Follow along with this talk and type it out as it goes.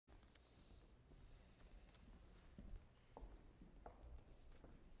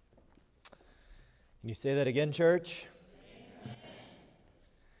Can you say that again, church? Amen.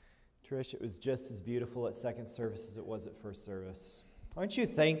 Trish, it was just as beautiful at second service as it was at first service. Aren't you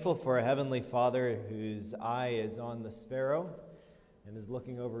thankful for a Heavenly Father whose eye is on the sparrow and is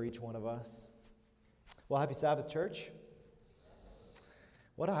looking over each one of us? Well, happy Sabbath, church.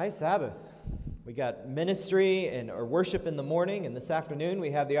 What a high Sabbath. We got ministry or worship in the morning, and this afternoon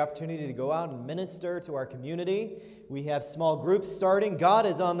we have the opportunity to go out and minister to our community. We have small groups starting. God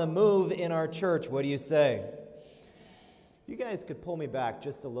is on the move in our church. What do you say? If you guys could pull me back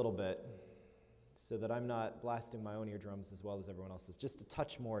just a little bit so that I'm not blasting my own eardrums as well as everyone else's. Just a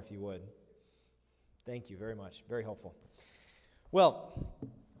touch more, if you would. Thank you very much. Very helpful. Well,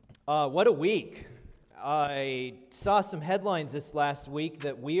 what a week. I saw some headlines this last week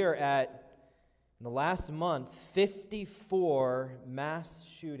that we are at, in the last month, 54 mass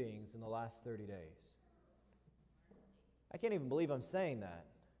shootings in the last 30 days. I can't even believe I'm saying that.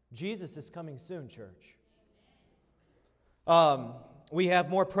 Jesus is coming soon, church. We have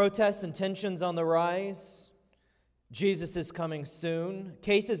more protests and tensions on the rise. Jesus is coming soon.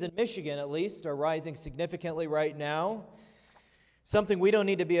 Cases in Michigan, at least, are rising significantly right now. Something we don't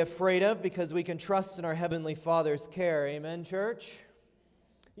need to be afraid of because we can trust in our Heavenly Father's care. Amen, church?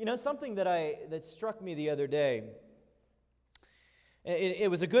 You know, something that struck me the other day,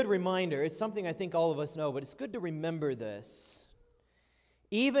 it was a good reminder. It's something I think all of us know, but it's good to remember this.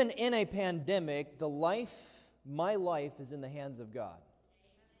 Even in a pandemic, my life is in the hands of God.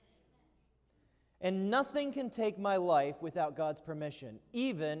 And nothing can take my life without God's permission,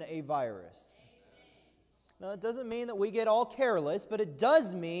 even a virus. Now, it doesn't mean that we get all careless, but it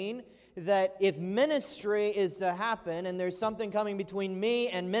does mean that if ministry is to happen and there's something coming between me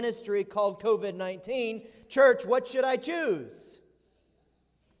and ministry called COVID-19, church, what should I choose?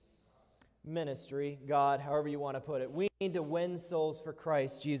 Ministry, God, however you want to put it. We need to win souls for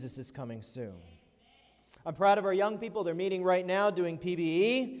Christ. Jesus is coming soon. I'm proud of our young people. They're meeting right now doing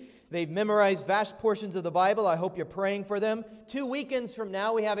PBE. They've memorized vast portions of the Bible. I hope you're praying for them. 2 weekends from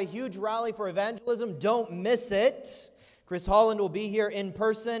now, we have a huge rally for evangelism. Don't miss it. Chris Holland will be here in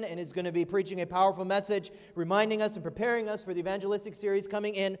person and is going to be preaching a powerful message, reminding us and preparing us for the evangelistic series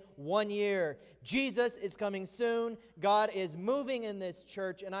coming in 1 year. Jesus is coming soon. God is moving in this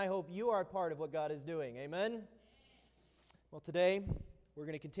church, and I hope you are part of what God is doing. Amen? Well, today, we're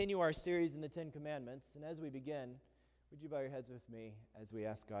going to continue our series in the Ten Commandments, and as we begin, would you bow your heads with me as we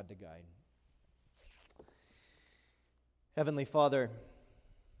ask God to guide? Heavenly Father,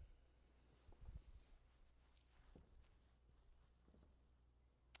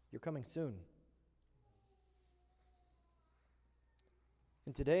 you're coming soon.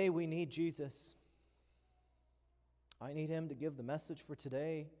 And today we need Jesus. I need Him to give the message for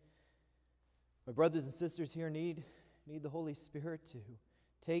today. My brothers and sisters here need the Holy Spirit to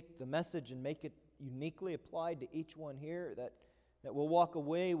take the message and make it uniquely applied to each one here, that we'll walk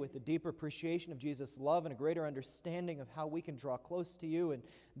away with a deeper appreciation of Jesus' love and a greater understanding of how we can draw close to you and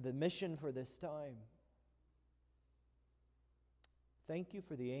the mission for this time. Thank you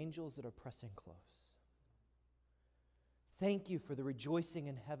for the angels that are pressing close. Thank you for the rejoicing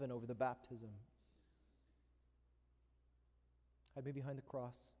in heaven over the baptism. Hide me behind the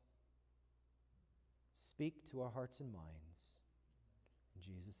cross. Speak to our hearts and minds. In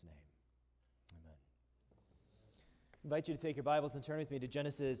Jesus' name. I invite you to take your Bibles and turn with me to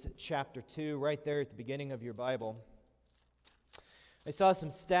Genesis chapter 2, right there at the beginning of your Bible. I saw some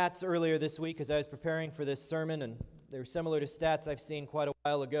stats earlier this week as I was preparing for this sermon, and they were similar to stats I've seen quite a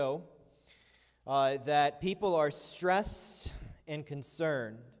while ago, that people are stressed and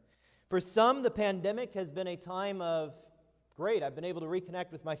concerned. For some, the pandemic has been a time of, great, I've been able to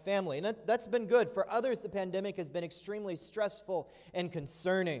reconnect with my family, and that's been good. For others, the pandemic has been extremely stressful and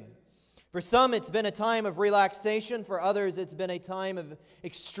concerning. For some, it's been a time of relaxation. For others, it's been a time of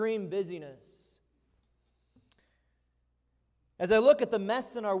extreme busyness. As I look at the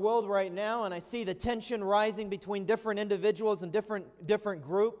mess in our world right now, and I see the tension rising between different individuals and different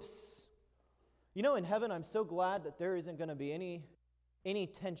groups, you know, in heaven, I'm so glad that there isn't going to be any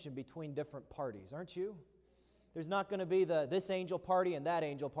tension between different parties, aren't you? There's not going to be this angel party and that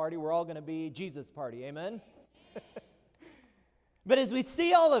angel party. We're all going to be Jesus party, amen? But as we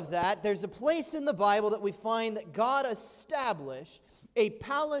see all of that, there's a place in the Bible that we find that God established a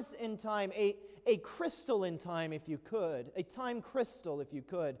palace in time, a crystal in time, if you could, a time crystal, if you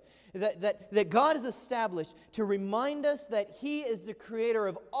could, that God has established to remind us that He is the creator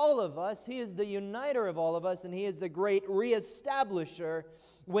of all of us, He is the uniter of all of us, and He is the great reestablisher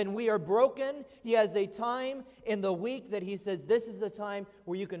When we are broken, He has a time in the week that He says, this is the time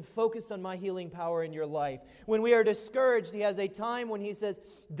where you can focus on my healing power in your life. When we are discouraged, He has a time when He says,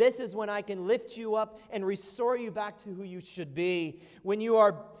 this is when I can lift you up and restore you back to who you should be. When you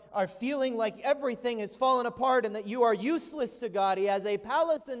are feeling like everything has fallen apart and that you are useless to God, He has a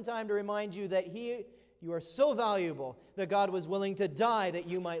palace in time to remind you that you are so valuable that God was willing to die that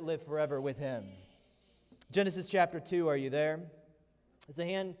you might live forever with Him. Genesis chapter 2, are you there? As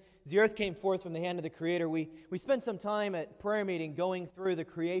the earth came forth from the hand of the Creator, we spent some time at prayer meeting going through the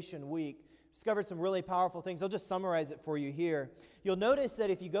creation week. Discovered some really powerful things. I'll just summarize it for you here. You'll notice that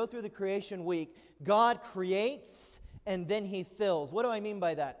if you go through the creation week, God creates and then He fills. What do I mean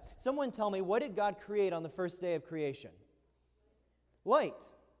by that? Someone tell me, what did God create on the first day of creation? Light.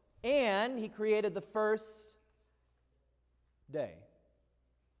 And He created the first day.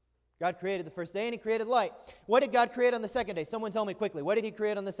 God created the first day and He created light. What did God create on the second day? Someone tell me quickly. What did He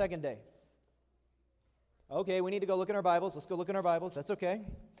create on the second day? Okay, we need to go look in our Bibles. Let's go look in our Bibles. That's okay.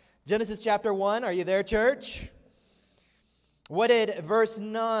 Genesis chapter 1. Are you there, church? What did verse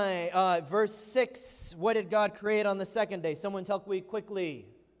 6, what did God create on the second day? Someone tell me quickly.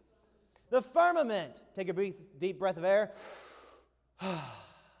 The firmament. Take a deep breath of air.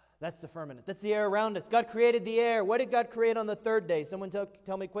 That's the firmament. That's the air around us. God created the air. What did God create on the third day? Someone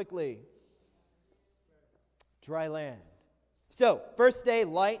tell me quickly. Dry land. So, first day,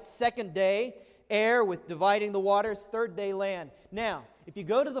 light. Second day, air with dividing the waters. Third day, land. Now, if you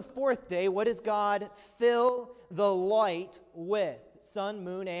go to the fourth day, what does God fill the light with? Sun,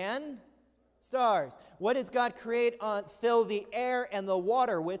 moon, and stars. What does God fill the air and the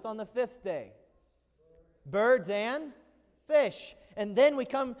water with on the fifth day? Birds and fish. And then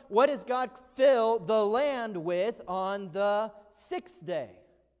what does God fill the land with on the sixth day?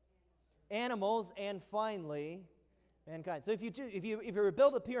 Animals, and finally, mankind. So if you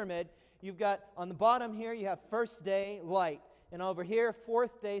build a pyramid, you've got on the bottom here, you have first day, light. And over here,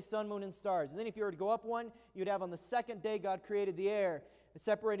 fourth day, sun, moon, and stars. And then if you were to go up one, you'd have on the second day, God created the air,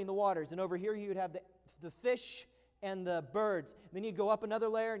 separating the waters. And over here, you would have the fish and the birds. And then you'd go up another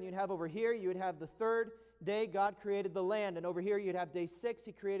layer, and you'd have over here, you would have the third day, God created the land. And over here, you'd have day 6,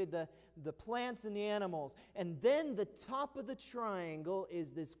 He created the plants and the animals. And then the top of the triangle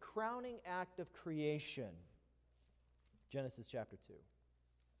is this crowning act of creation. Genesis chapter 2.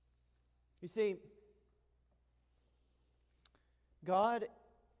 You see, God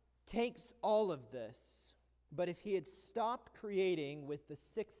takes all of this, but if He had stopped creating with the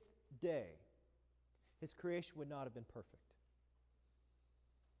sixth day, His creation would not have been perfect.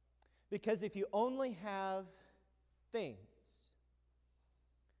 Because if you only have things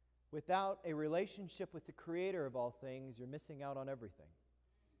without a relationship with the Creator of all things, you're missing out on everything.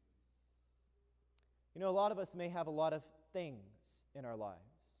 You know, a lot of us may have a lot of things in our lives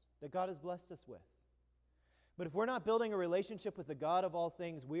that God has blessed us with. But if we're not building a relationship with the God of all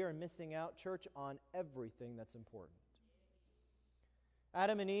things, we are missing out, church, on everything that's important.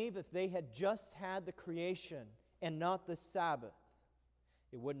 Adam and Eve, if they had just had the creation and not the Sabbath,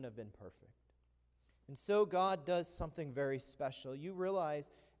 it wouldn't have been perfect. And so God does something very special. You realize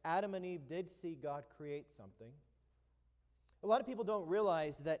Adam and Eve did see God create something. A lot of people don't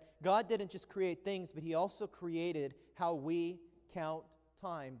realize that God didn't just create things, but He also created how we count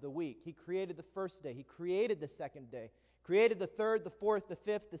time, the week. He created the first day. He created the second day. Created the third, the fourth, the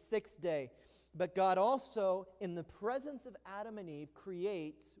fifth, the sixth day. But God also, in the presence of Adam and Eve,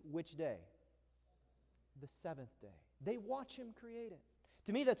 creates which day? The seventh day. They watch Him create it.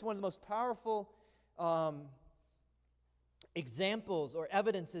 To me, that's one of the most powerful examples or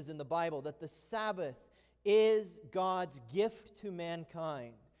evidences in the Bible that the Sabbath is God's gift to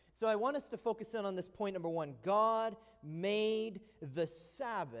mankind. So I want us to focus in on this point number 1. God made the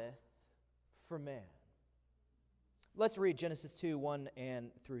Sabbath for man. Let's read Genesis 2, 1 and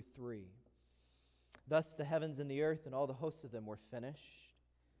through 3. Thus the heavens and the earth and all the hosts of them were finished.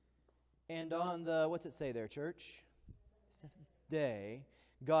 And on the, what's it say there, church? Seventh day,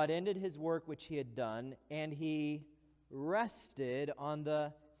 God ended His work which He had done, and He rested on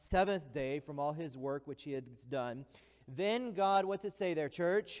the seventh day from all His work which He had done. Then God, what's it say there,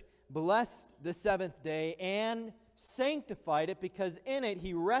 church? Blessed the seventh day and sanctified it, because in it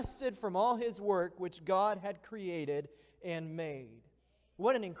He rested from all His work which God had created and made.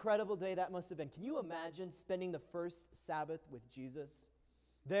 What an incredible day that must have been. Can you imagine spending the first Sabbath with Jesus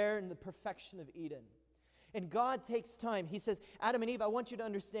there in the perfection of Eden? And God takes time. He says, Adam and Eve, I want you to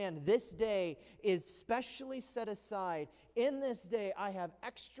understand this day is specially set aside. In this day, I have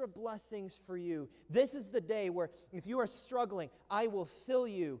extra blessings for you. This is the day where if you are struggling, I will fill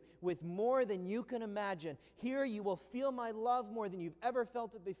you with more than you can imagine. Here you will feel my love more than you've ever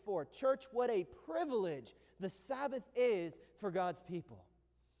felt it before. Church, what a privilege the Sabbath is for God's people.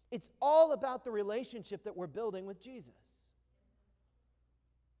 It's all about the relationship that we're building with Jesus.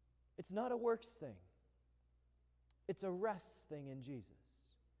 It's not a works thing. It's a rest thing in Jesus.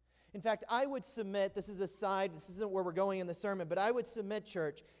 In fact, I would submit, this is a side, this isn't where we're going in the sermon, but I would submit,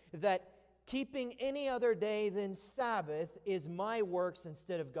 church, that keeping any other day than Sabbath is my works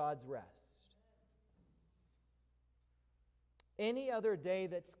instead of God's rest. Any other day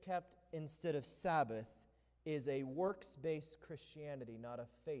that's kept instead of Sabbath is a works-based Christianity, not a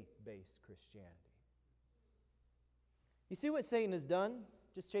faith-based Christianity. You see what Satan has done?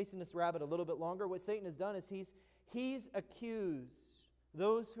 Just chasing this rabbit a little bit longer. What Satan has done is he's accused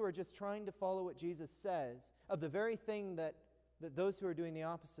those who are just trying to follow what Jesus says of the very thing that those who are doing the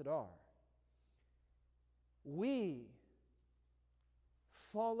opposite are. We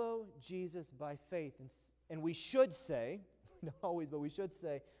follow Jesus by faith, and we should say, not always, but we should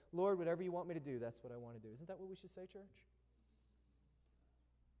say, Lord, whatever you want me to do, that's what I want to do. Isn't that what we should say, church?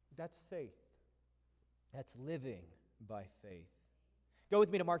 That's faith. That's living by faith. Go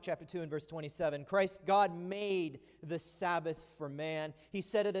with me to Mark chapter 2 and verse 27. God made the Sabbath for man. He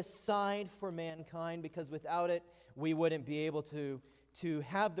set it aside for mankind because without it, we wouldn't be able to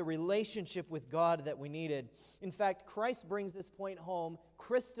have the relationship with God that we needed. In fact, Christ brings this point home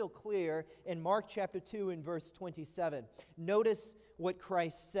crystal clear in Mark chapter 2 and verse 27. Notice what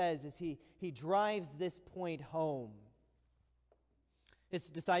Christ says as he drives this point home. His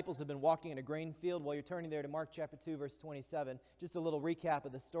disciples have been walking in a grain field. While you're turning there to Mark chapter 2, verse 27, just a little recap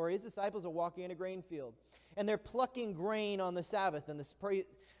of the story. His disciples are walking in a grain field, and they're plucking grain on the Sabbath. And the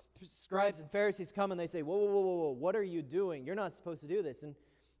scribes and Pharisees come and they say, whoa, what are you doing? You're not supposed to do this. And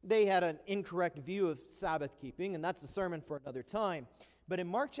they had an incorrect view of Sabbath keeping, and that's a sermon for another time. But in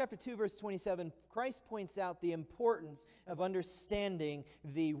Mark chapter 2, verse 27, Christ points out the importance of understanding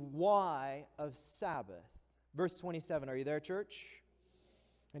the why of Sabbath. Verse 27, are you there, church?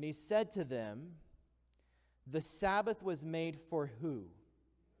 And he said to them, the Sabbath was made for who?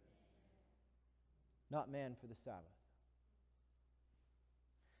 Not man for the Sabbath.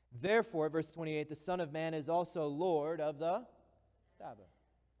 Therefore, verse 28, the Son of Man is also Lord of the Sabbath.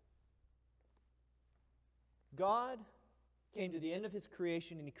 God came to the end of his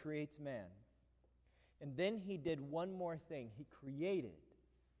creation and he creates man. And then he did one more thing. He created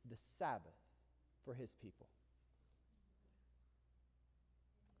the Sabbath for his people.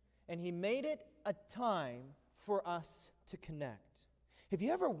 And he made it a time for us to connect. Have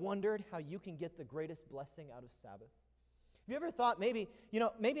you ever wondered how you can get the greatest blessing out of Sabbath? Have you ever thought maybe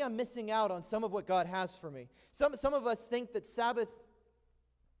I'm missing out on some of what God has for me? Some of us think that Sabbath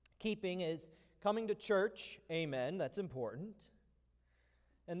keeping is coming to church, amen, that's important,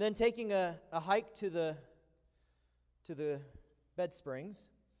 and then taking a hike to the bed springs,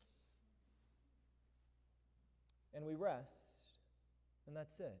 and we rest, and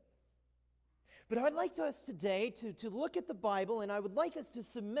that's it. But I'd like us today to look at the Bible, and I would like us to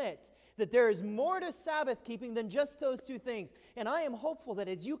submit that there is more to Sabbath keeping than just those two things. And I am hopeful that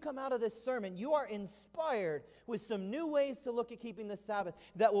as you come out of this sermon, you are inspired with some new ways to look at keeping the Sabbath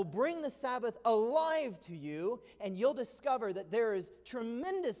that will bring the Sabbath alive to you, and you'll discover that there is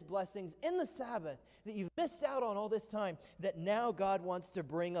tremendous blessings in the Sabbath that you've missed out on all this time that now God wants to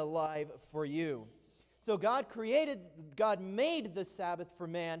bring alive for you. So God made the Sabbath for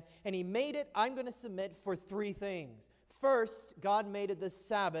man, and he made it, I'm going to submit, for three things. First, God made the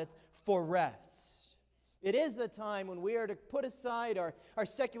Sabbath for rest. It is a time when we are to put aside our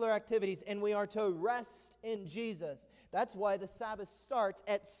secular activities, and we are to rest in Jesus. That's why the Sabbath starts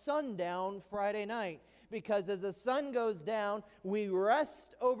at sundown Friday night, because as the sun goes down, we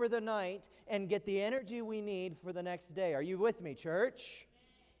rest over the night and get the energy we need for the next day. Are you with me, church?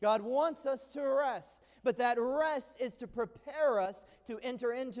 God wants us to rest, but that rest is to prepare us to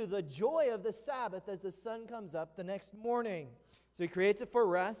enter into the joy of the Sabbath as the sun comes up the next morning. So he creates it for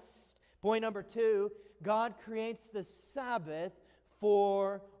rest. Point number two, God creates the Sabbath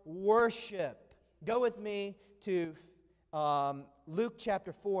for worship. Go with me to Luke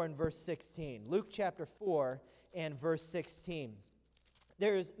chapter 4 and verse 16. Luke chapter 4 and verse 16.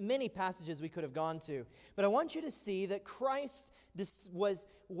 There's many passages we could have gone to, but I want you to see that Christ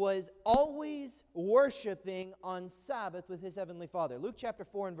was always worshiping on Sabbath with his heavenly Father. Luke chapter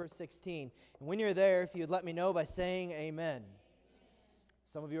 4 and verse 16. And when you're there, if you'd let me know by saying amen.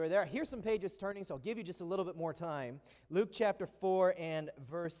 Some of you are there. Here's some pages turning, so I'll give you just a little bit more time. Luke chapter 4 and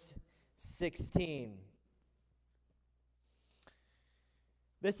verse 16.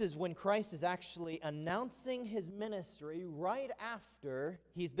 This is when Christ is actually announcing his ministry right after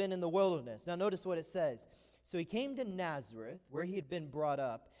he's been in the wilderness. Now notice what it says. So he came to Nazareth, where he had been brought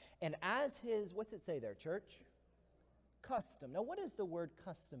up, and as his, what's it say there, church? Custom. Now what does the word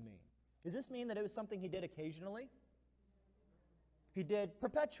custom mean? Does this mean that it was something he did occasionally? He did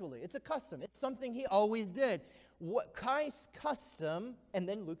perpetually. It's a custom. It's something he always did. What Christ's custom, and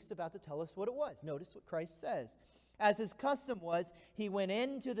then Luke's about to tell us what it was. Notice what Christ says. As his custom was, he went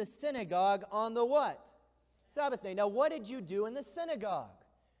into the synagogue on the what? Sabbath day. Now, what did you do in the synagogue?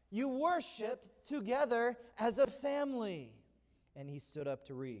 You worshiped together as a family. And he stood up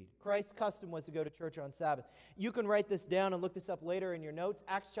to read. Christ's custom was to go to church on Sabbath. You can write this down and look this up later in your notes.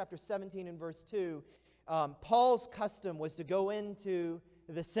 Acts chapter 17 and verse 2. Paul's custom was to go into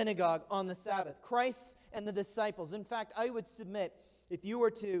the synagogue on the Sabbath. Christ and the disciples. In fact, I would submit, if you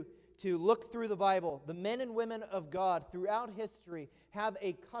were to look through the Bible, the men and women of God throughout history have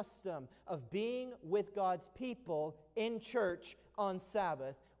a custom of being with God's people in church on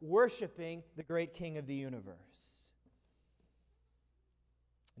Sabbath, worshiping the great King of the universe.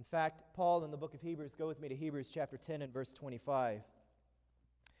 In fact, Paul in the book of Hebrews, go with me to Hebrews chapter 10 and verse 25,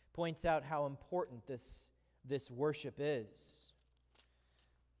 points out how important this worship is.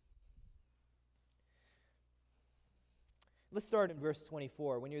 Let's start in verse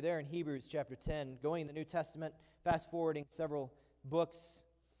 24. When you're there in Hebrews chapter 10, going in the New Testament, fast-forwarding several books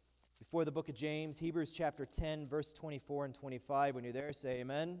before the book of James, Hebrews chapter 10, verse 24 and 25. When you're there, say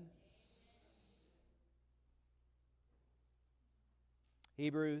amen.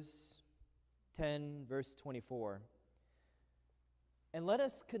 Hebrews 10, verse 24. And let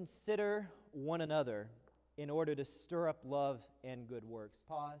us consider one another in order to stir up love and good works.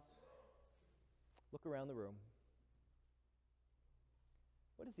 Pause. Look around the room.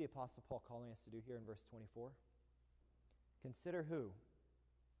 What is the Apostle Paul calling us to do here in verse 24? Consider who?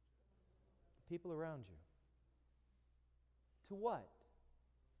 The people around you. To what?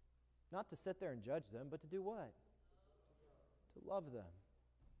 Not to sit there and judge them, but to do what? To love them.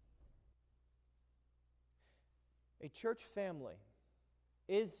 A church family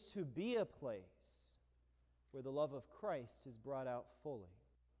is to be a place where the love of Christ is brought out fully.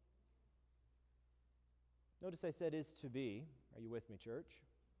 Notice I said is to be. Are you with me, church?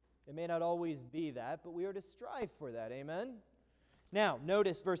 It may not always be that, but we are to strive for that. Amen? Now,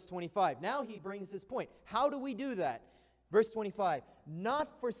 notice verse 25. Now he brings this point. How do we do that? Verse 25.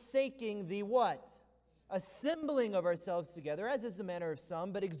 Not forsaking the what? Assembling of ourselves together, as is the manner of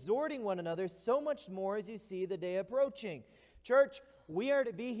some, but exhorting one another so much more as you see the day approaching. Church, we are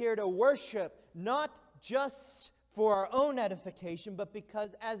to be here to worship, not just for our own edification, but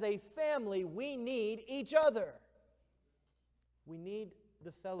because as a family we need each other. We need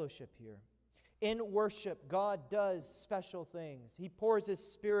the fellowship here. In worship, God does special things. He pours His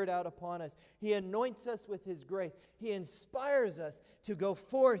Spirit out upon us. He anoints us with His grace. He inspires us to go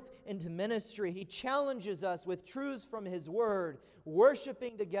forth into ministry. He challenges us with truths from His Word.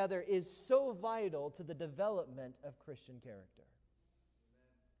 Worshiping together is so vital to the development of Christian character.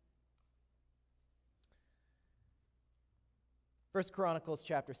 1 Chronicles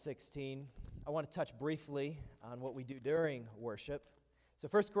chapter 16. I want to touch briefly on what we do during worship. So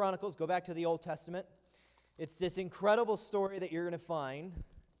 1 Chronicles, go back to the Old Testament. It's this incredible story that you're going to find.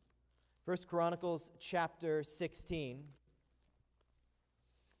 1 Chronicles chapter 16.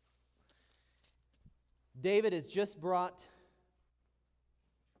 David has just brought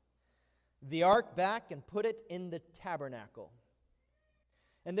the ark back and put it in the tabernacle.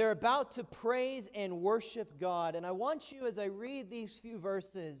 And they're about to praise and worship God. And I want you, as I read these few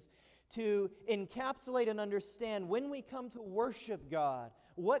verses, to encapsulate and understand when we come to worship God,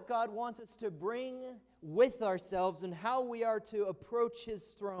 what God wants us to bring with ourselves and how we are to approach His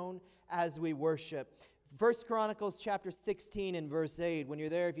throne as we worship. 1 Chronicles chapter 16 and verse 8. When you're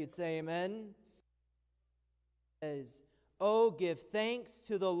there, if you'd say amen. It says, "Oh, give thanks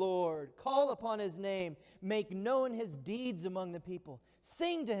to the Lord. Call upon His name. Make known His deeds among the people.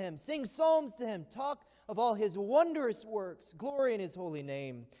 Sing to Him. Sing psalms to Him. Talk of all His wondrous works. Glory in His holy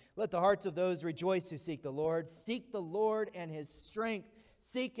name. Let the hearts of those rejoice who seek the Lord. Seek the Lord and His strength.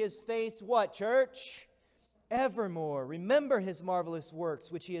 Seek His face," what, church? "Evermore. Remember His marvelous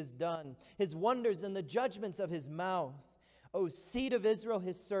works which He has done, His wonders and the judgments of His mouth. O seed of Israel,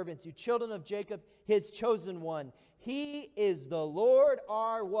 His servants, you children of Jacob, His chosen one. He is the Lord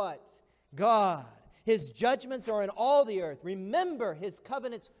our what? God. His judgments are in all the earth. Remember His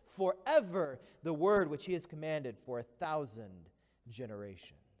covenants forever, the word which He has commanded for 1,000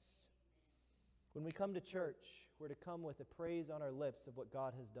 generations. When we come to church, we're to come with a praise on our lips of what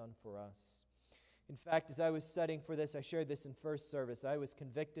God has done for us. In fact, as I was studying for this, I shared this in first service, I was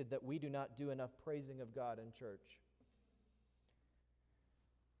convicted that we do not do enough praising of God in church.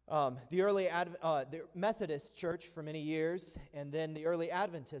 The Methodist church for many years, and then the early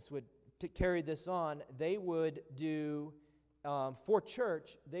Adventists would carry this on. They would do, for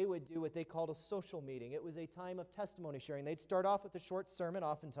church, they would do what they called a social meeting. It was a time of testimony sharing. They'd start off with a short sermon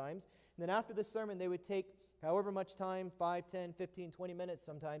oftentimes, and then after the sermon they would take however much time, 5, 10, 15, 20 minutes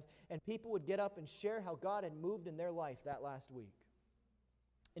sometimes, and people would get up and share how God had moved in their life that last week.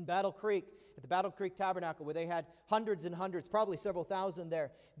 In Battle Creek, at the Battle Creek Tabernacle, where they had hundreds and hundreds, probably several thousand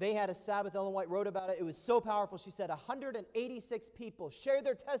there, they had a Sabbath. Ellen White wrote about it. It was so powerful. She said 186 people shared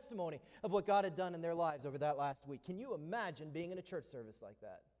their testimony of what God had done in their lives over that last week. Can you imagine being in a church service like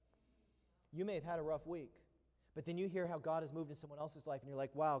that? You may have had a rough week, but then you hear how God has moved in someone else's life, and you're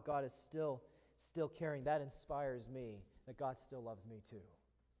like, wow, God is still caring. That inspires me, that God still loves me too.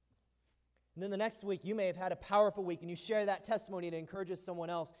 And then the next week, you may have had a powerful week, and you share that testimony and it encourages someone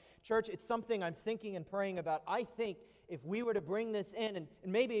else. Church, it's something I'm thinking and praying about. I think if we were to bring this in and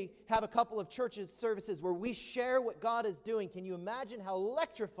maybe have a couple of churches services where we share what God is doing, can you imagine how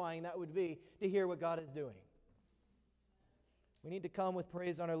electrifying that would be to hear what God is doing? We need to come with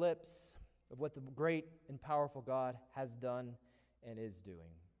praise on our lips of what the great and powerful God has done and is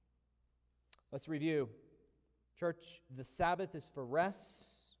doing. Let's review. Church, the Sabbath is for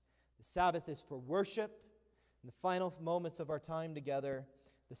rest. The Sabbath is for worship. In the final moments of our time together,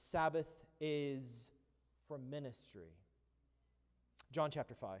 the Sabbath is for ministry. John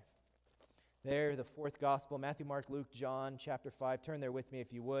chapter 5. There, the fourth gospel, Matthew, Mark, Luke, John chapter 5. Turn there with me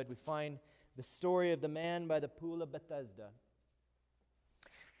if you would. We find the story of the man by the pool of Bethesda.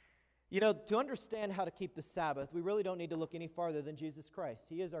 You know, to understand how to keep the Sabbath, we really don't need to look any farther than Jesus Christ.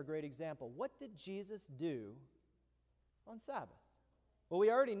 He is our great example. What did Jesus do on Sabbath? Well, we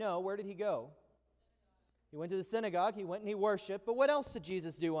already know. Where did he go? He went to the synagogue. He went and he worshiped. But what else did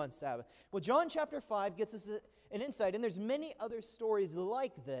Jesus do on Sabbath? Well, John chapter 5 gets us an insight, and there's many other stories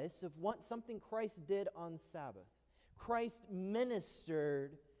like this of something Christ did on Sabbath. Christ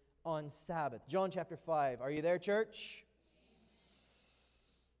ministered on Sabbath. John chapter 5. Are you there, church?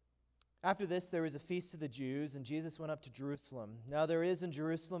 After this, there was a feast of the Jews, and Jesus went up to Jerusalem. Now there is in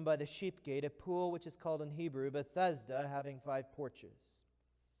Jerusalem by the sheep gate a pool which is called in Hebrew Bethesda, having 5 porches.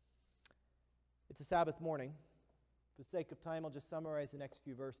 It's a Sabbath morning. For the sake of time, I'll just summarize the next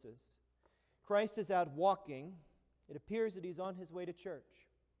few verses. Christ is out walking. It appears that he's on his way to church.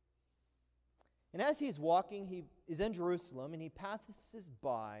 And as he's walking, he is in Jerusalem, and he passes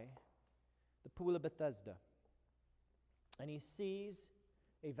by the pool of Bethesda. And he sees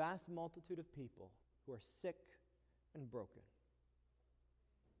a vast multitude of people who are sick and broken.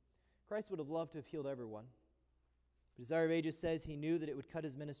 Christ would have loved to have healed everyone. But Desire of Ages says he knew that it would cut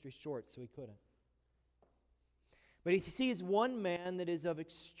his ministry short, so he couldn't. But he sees one man that is of an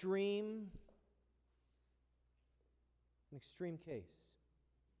extreme case.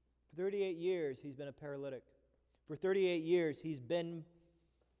 For 38 years, he's been a paralytic. For 38 years, he's been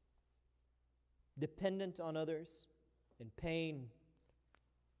dependent on others, in pain.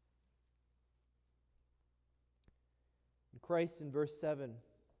 And Christ in verse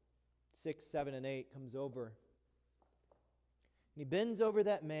 6, 7, and 8 comes over. And he bends over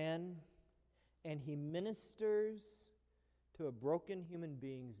that man and he ministers to a broken human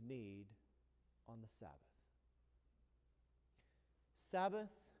being's need on the Sabbath. Sabbath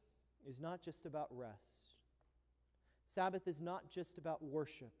is not just about rest. Sabbath is not just about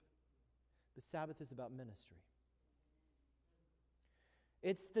worship, but Sabbath is about ministry.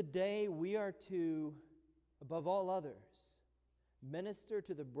 It's the day we are to, above all others, minister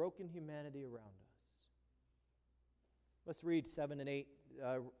to the broken humanity around us. Let's read 7 and 8,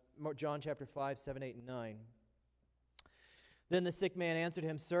 John chapter 5, 7, 8, and 9. Then the sick man answered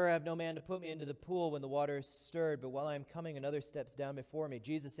him, Sir, I have no man to put me into the pool when the water is stirred, but while I am coming, another steps down before me.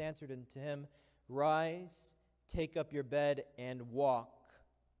 Jesus answered unto him, Rise, take up your bed, and walk.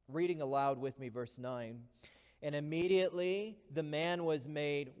 Reading aloud with me, verse 9. And immediately the man was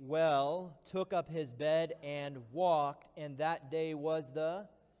made well, took up his bed, and walked, and that day was the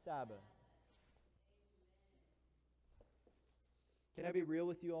Sabbath. Can I be real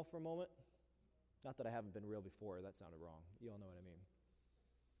with you all for a moment? Not that I haven't been real before. That sounded wrong. You all know what I mean.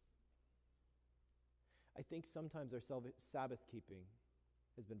 I think sometimes our Sabbath keeping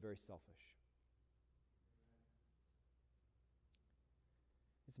has been very selfish.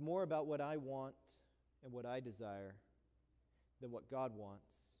 It's more about what I want and what I desire than what God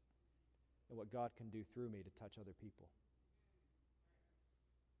wants and what God can do through me to touch other people.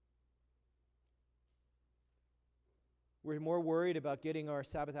 We're more worried about getting our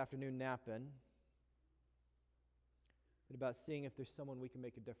Sabbath afternoon nap in than about seeing if there's someone we can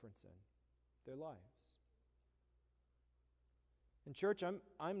make a difference in their lives. In church,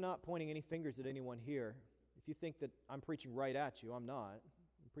 I'm not pointing any fingers at anyone here. If you think that I'm preaching right at you, I'm not.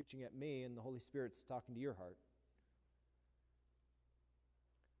 I'm preaching at me, and the Holy Spirit's talking to your heart.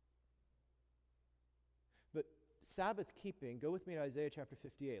 But Sabbath keeping, go with me to Isaiah chapter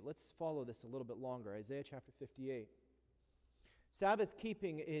 58. Let's follow this a little bit longer. Isaiah chapter 58. Sabbath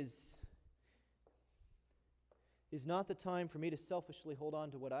keeping is not the time for me to selfishly hold on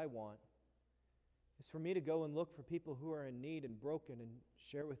to what I want. It's for me to go and look for people who are in need and broken and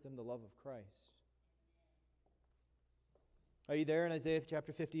share with them the love of Christ. Are you there in Isaiah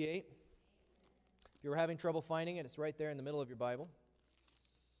chapter 58? If you were having trouble finding it, it's right there in the middle of your Bible.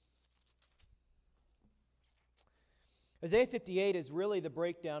 Isaiah 58 is really the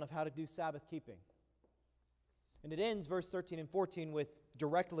breakdown of how to do Sabbath keeping. And it ends, verse 13 and 14, with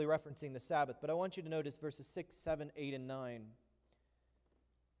directly referencing the Sabbath. But I want you to notice verses 6, 7, 8, and 9. And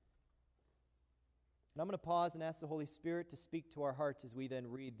I'm going to pause and ask the Holy Spirit to speak to our hearts as we then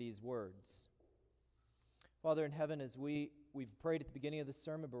read these words. Father in heaven, as we've prayed at the beginning of the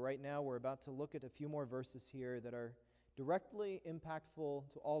sermon, but right now we're about to look at a few more verses here that are directly impactful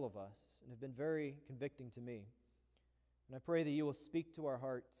to all of us and have been very convicting to me. And I pray that you will speak to our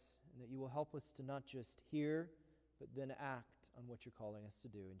hearts and that you will help us to not just hear, but then act on what you're calling us to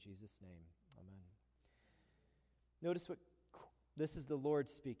do. In Jesus' name, amen. Notice what this is the Lord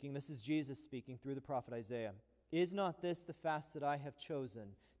speaking. This is Jesus speaking through the prophet Isaiah. Is not this the fast that I have chosen?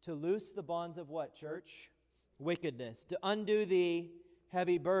 To loose the bonds of what, church? Wickedness. To undo the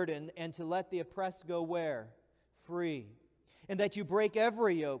heavy burden and to let the oppressed go where? Free. And that you break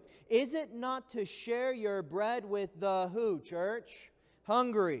every yoke. Is it not to share your bread with the who, church?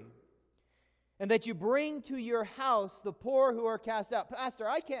 Hungry. And that you bring to your house the poor who are cast out. Pastor,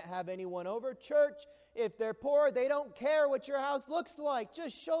 I can't have anyone over. Church, if they're poor, they don't care what your house looks like.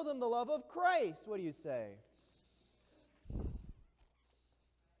 Just show them the love of Christ. What do you say?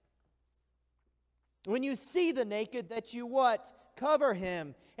 When you see the naked, that you what? Cover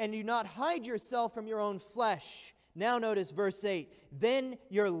him, and do not hide yourself from your own flesh. Now notice verse 8. Then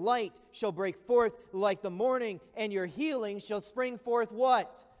your light shall break forth like the morning, and your healing shall spring forth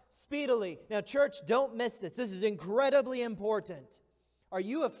what? Speedily. Now church, don't miss this. This is incredibly important. Are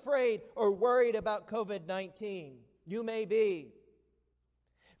you afraid or worried about COVID-19? You may be.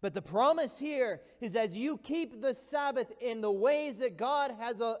 But the promise here is as you keep the Sabbath in the ways that God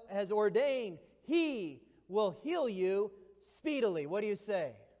has ordained, He will heal you speedily. What do you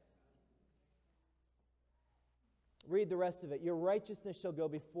say? Read the rest of it. Your righteousness shall go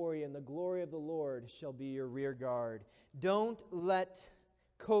before you, and the glory of the Lord shall be your rear guard. Don't let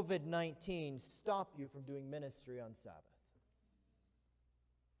COVID-19 stop you from doing ministry on Sabbath.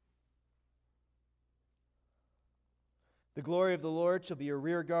 The glory of the Lord shall be your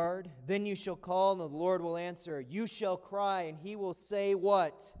rear guard. Then you shall call, and the Lord will answer. You shall cry, and He will say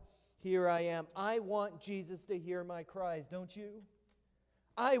what? Here I am. I want Jesus to hear my cries, don't you?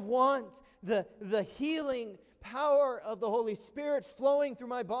 I want the healing power of the Holy Spirit flowing through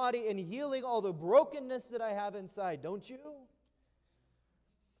my body and healing all the brokenness that I have inside, don't you?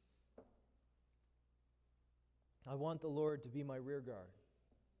 I want the Lord to be my rear guard.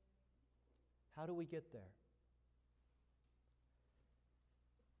 How do we get there?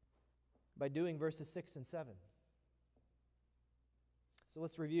 By doing verses 6 and 7. So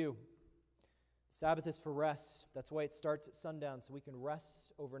let's review. Sabbath is for rest. That's why it starts at sundown, so we can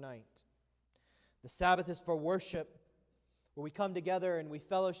rest overnight. The Sabbath is for worship, where we come together and we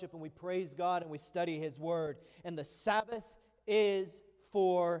fellowship and we praise God and we study His Word. And the Sabbath is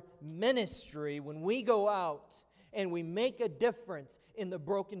for ministry, when we go out and we make a difference in the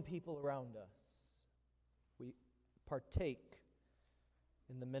broken people around us. We partake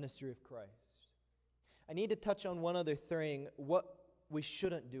in the ministry of Christ. I need to touch on one other thing, what we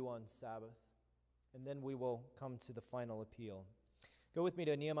shouldn't do on Sabbath, and then we will come to the final appeal. Go with me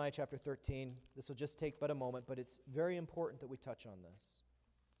to Nehemiah chapter 13. This will just take but a moment, but it's very important that we touch on this.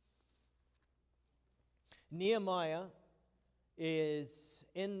 Nehemiah is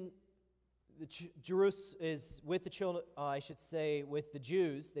in Jerusalem, is with the children, with the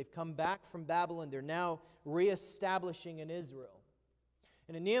Jews. They've come back from Babylon. They're now reestablishing in Israel.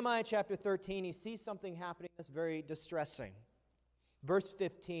 And in Nehemiah chapter 13, he sees something happening that's very distressing. Verse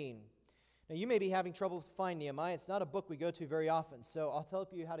 15. Now, you may be having trouble to find Nehemiah. It's not a book we go to very often, so I'll tell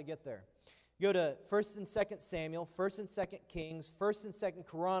you how to get there. Go to 1st and 2nd Samuel, 1st and 2nd Kings, 1st and 2nd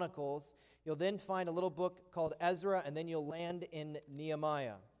Chronicles. You'll then find a little book called Ezra, and then you'll land in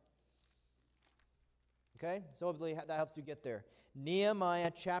Nehemiah. Okay? So hopefully that helps you get there.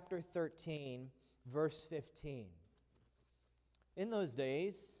 Nehemiah chapter 13, verse 15. In those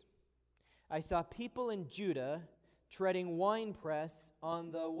days, I saw people in Judah treading winepress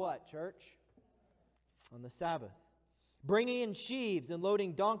on the what, church? On the Sabbath. Bringing in sheaves and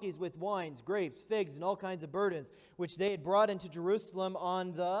loading donkeys with wines, grapes, figs, and all kinds of burdens, which they had brought into Jerusalem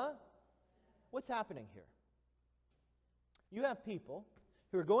on the... What's happening here? You have people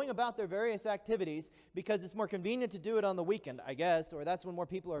who are going about their various activities because it's more convenient to do it on the weekend, I guess, or that's when more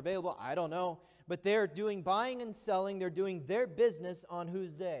people are available, I don't know. But they're doing buying and selling, they're doing their business on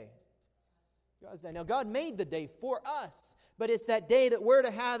whose day? God's day. Now, God made the day for us, but it's that day that we're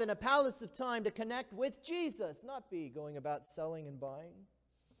to have in a palace of time to connect with Jesus, not be going about selling and buying.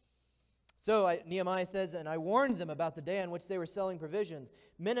 So Nehemiah says, and I warned them about the day on which they were selling provisions.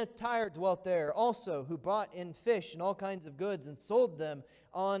 Men of Tyre dwelt there also, who bought in fish and all kinds of goods and sold them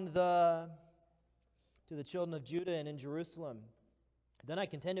to the children of Judah and in Jerusalem. Then I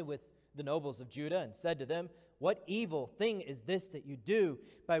contended with the nobles of Judah and said to them, what evil thing is this that you do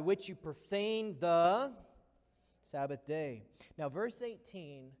by which you profane the Sabbath day? Now, verse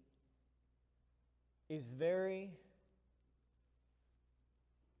 18 is very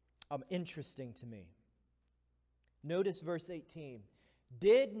interesting to me. Notice verse 18.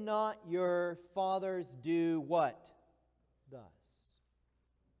 Did not your fathers do what? Thus.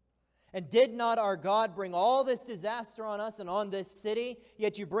 And did not our God bring all this disaster on us and on this city?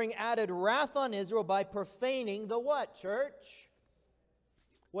 Yet you bring added wrath on Israel by profaning the what, church?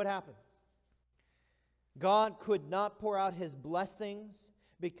 What happened? God could not pour out His blessings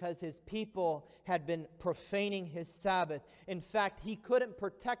because His people had been profaning His Sabbath. In fact, He couldn't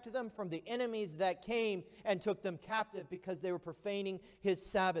protect them from the enemies that came and took them captive because they were profaning His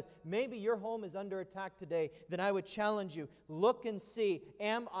Sabbath. Maybe your home is under attack today. Then I would challenge you, look and see,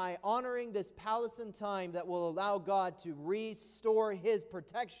 am I honoring this palace and time that will allow God to restore His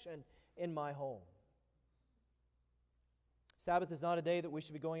protection in my home? Sabbath is not a day that we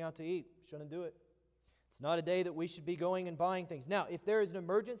should be going out to eat. Shouldn't do it. It's not a day that we should be going and buying things. Now, if there is an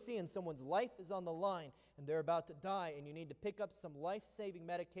emergency and someone's life is on the line and they're about to die and you need to pick up some life-saving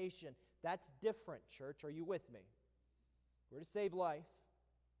medication, that's different, church. Are you with me? We're to save life.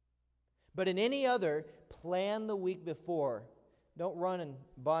 But in any other, plan the week before. Don't run and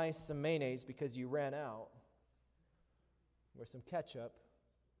buy some mayonnaise because you ran out, or some ketchup,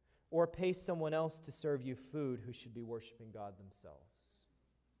 or pay someone else to serve you food who should be worshiping God themselves.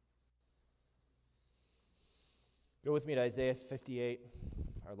 Go with me to Isaiah 58,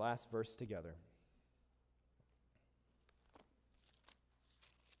 our last verse together.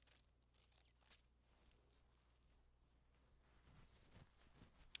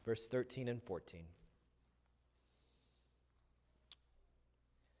 Verse 13 and 14.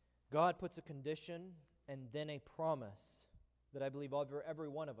 God puts a condition and then a promise that I believe every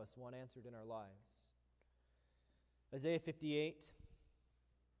one of us want answered in our lives. Isaiah 58.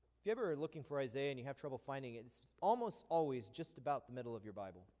 If you ever are looking for Isaiah and you have trouble finding it, it's almost always just about the middle of your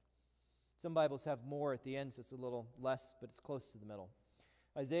Bible. Some Bibles have more at the end, so it's a little less, but it's close to the middle.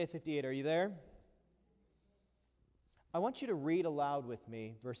 Isaiah 58, are you there? I want you to read aloud with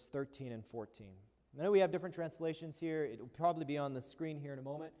me verse 13 and 14. I know we have different translations here. It will probably be on the screen here in a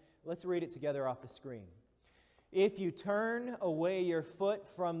moment. Let's read it together off the screen. If you turn away your foot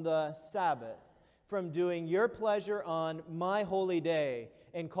from the Sabbath, from doing your pleasure on my holy day,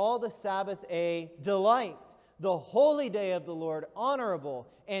 and call the Sabbath a delight, the holy day of the Lord honorable,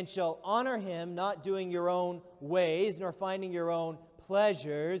 and shall honor Him, not doing your own ways, nor finding your own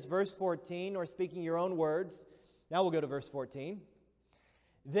pleasures. Verse 14, nor speaking your own words. Now we'll go to verse 14.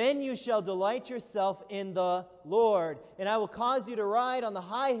 Then you shall delight yourself in the Lord, and I will cause you to ride on the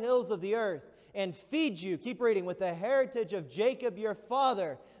high hills of the earth, and feed you, keep reading, with the heritage of Jacob your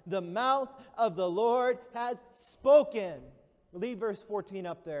father. The mouth of the Lord has spoken. Leave verse 14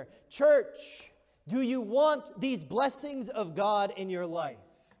 up there. Church, do you want these blessings of God in your life?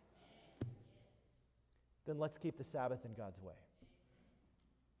 Then let's keep the Sabbath in God's way.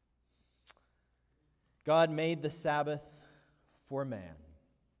 God made the Sabbath for man.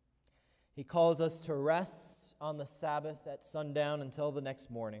 He calls us to rest on the Sabbath at sundown until the next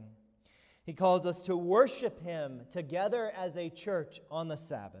morning. He calls us to worship Him together as a church on the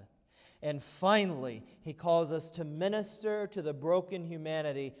Sabbath. And finally, He calls us to minister to the broken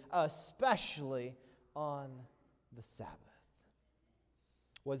humanity, especially on the Sabbath.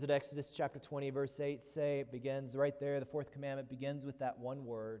 What does Exodus chapter 20, verse 8 say? It begins right there. The fourth commandment begins with that one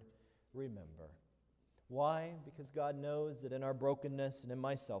word, remember. Why? Because God knows that in our brokenness and in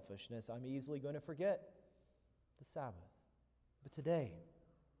my selfishness, I'm easily going to forget the Sabbath. But today,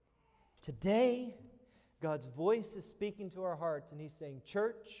 God's voice is speaking to our hearts, and He's saying,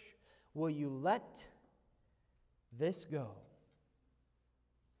 church, will you let this go?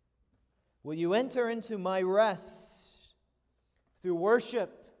 Will you enter into my rest through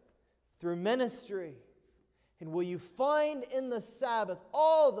worship, through ministry? And will you find in the Sabbath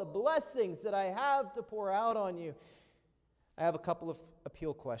all the blessings that I have to pour out on you? I have a couple of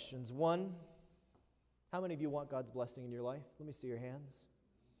appeal questions. One, how many of you want God's blessing in your life? Let me see your hands.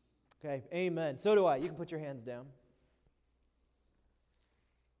 Okay, amen. So do I. You can put your hands down.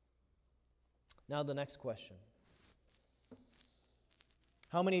 Now the next question.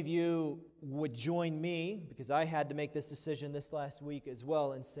 How many of you would join me, because I had to make this decision this last week as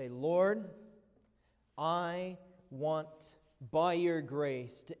well, and say, Lord, I want, by your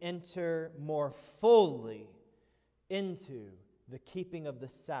grace, to enter more fully into the keeping of the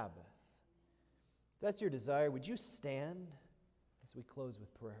Sabbath. If that's your desire, would you stand as we close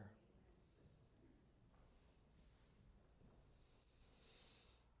with prayer?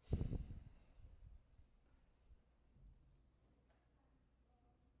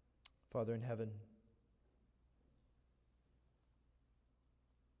 Father in heaven,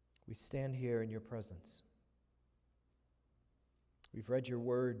 we stand here in your presence. We've read your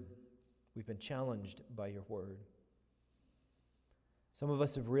word. We've been challenged by your word. Some of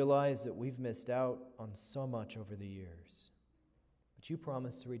us have realized that we've missed out on so much over the years. But you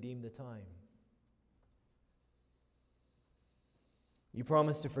promised to redeem the time. You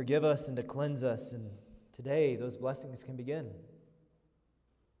promised to forgive us and to cleanse us, and today those blessings can begin.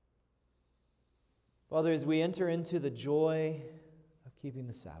 Father, as we enter into the joy of keeping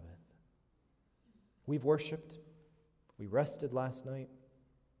the Sabbath, we've worshiped, we rested last night.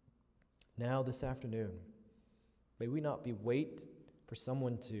 Now this afternoon, may we not be wait for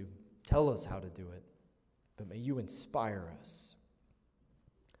someone to tell us how to do it, but may you inspire us.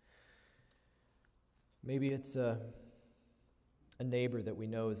 Maybe it's a neighbor that we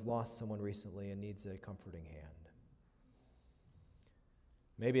know has lost someone recently and needs a comforting hand.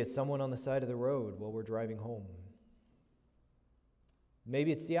 Maybe it's someone on the side of the road while we're driving home.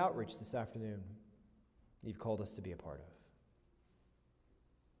 Maybe it's the outreach this afternoon you've called us to be a part of.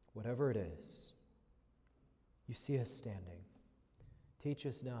 Whatever it is, you see us standing. Teach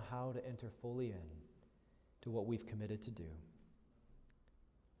us now how to enter fully in to what we've committed to do.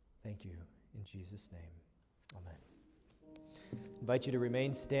 Thank you. In Jesus' name, amen. I invite you to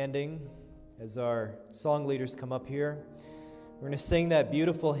remain standing as our song leaders come up here. We're going to sing that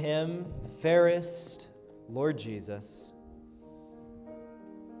beautiful hymn, Fairest Lord Jesus.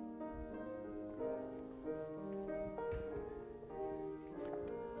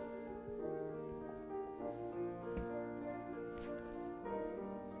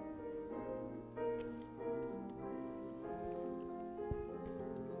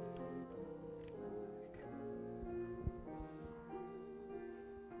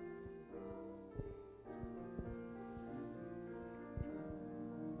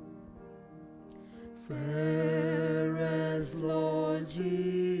 Fairest Lord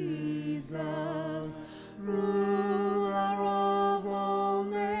Jesus, ruler of all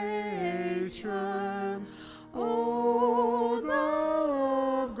nature, O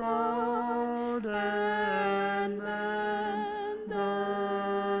thou of God and man,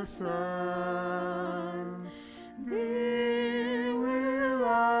 the Son, thee will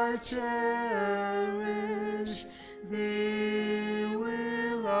I cherish, thee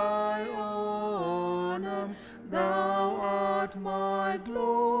will I honor. Thou art my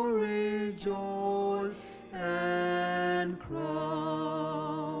glory, joy, and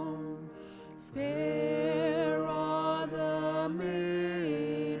crown. Fair are the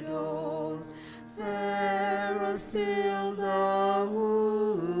meadows, fairer still the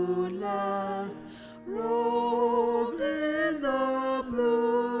woodlands, robed in the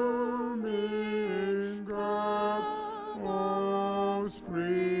blooming garb of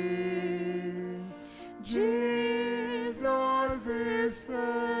spring. Jesus is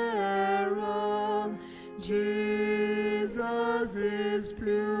fairer, Jesus is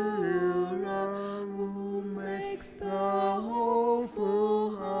purer, who makes the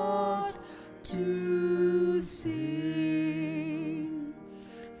hopeful heart to sing.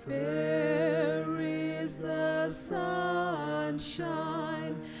 Fair is the sunshine,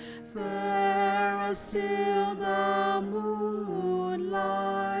 fairer still the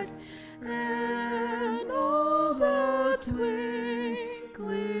moonlight, and all the twinkling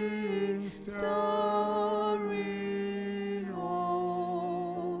starry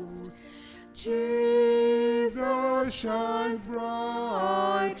host. Jesus shines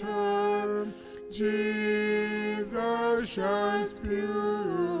brighter, Jesus shines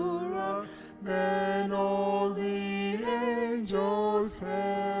purer, Then all the angels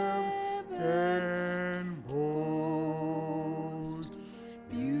heaven boast.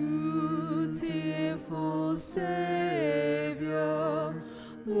 Beautiful Savior,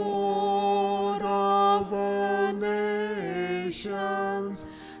 Lord of all nations,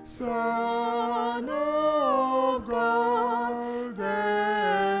 Son of God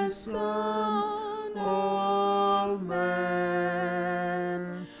and Son of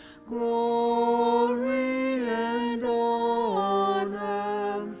man, glory and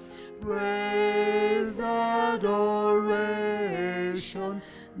honor, praise, adoration,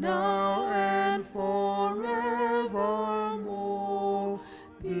 now and forevermore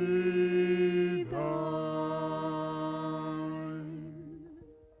be thine.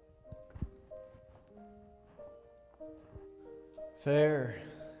 Fair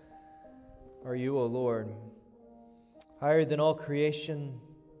are you, O Lord, higher than all creation.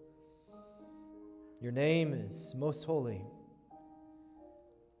 Your name is most holy.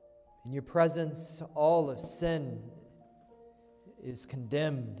 In your presence, all of sin is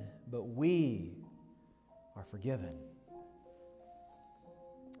condemned, but we are forgiven.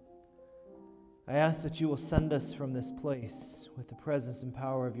 I ask that you will send us from this place with the presence and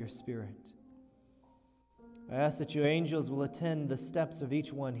power of your Spirit. I ask that your angels will attend the steps of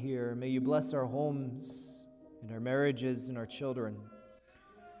each one here. May you bless our homes and our marriages and our children.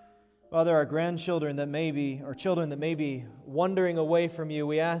 Father, our grandchildren that may be, or children that may be wandering away from you,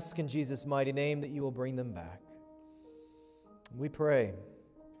 we ask in Jesus' mighty name that you will bring them back. We pray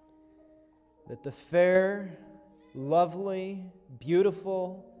that the fair, lovely,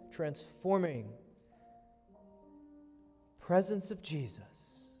 beautiful, transforming presence of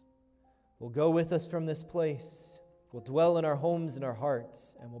Jesus will go with us from this place, will dwell in our homes and our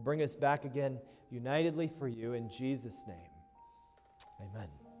hearts, and will bring us back again unitedly for you in Jesus' name. Amen.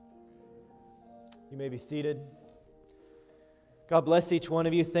 You may be seated. God bless each one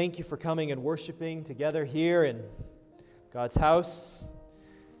of you. Thank you for coming and worshiping together here in God's house.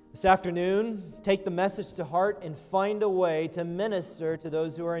 This afternoon, take the message to heart and find a way to minister to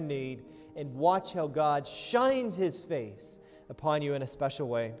those who are in need, and watch how God shines His face upon you in a special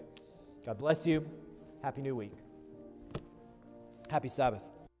way. God bless you. Happy New Week. Happy Sabbath.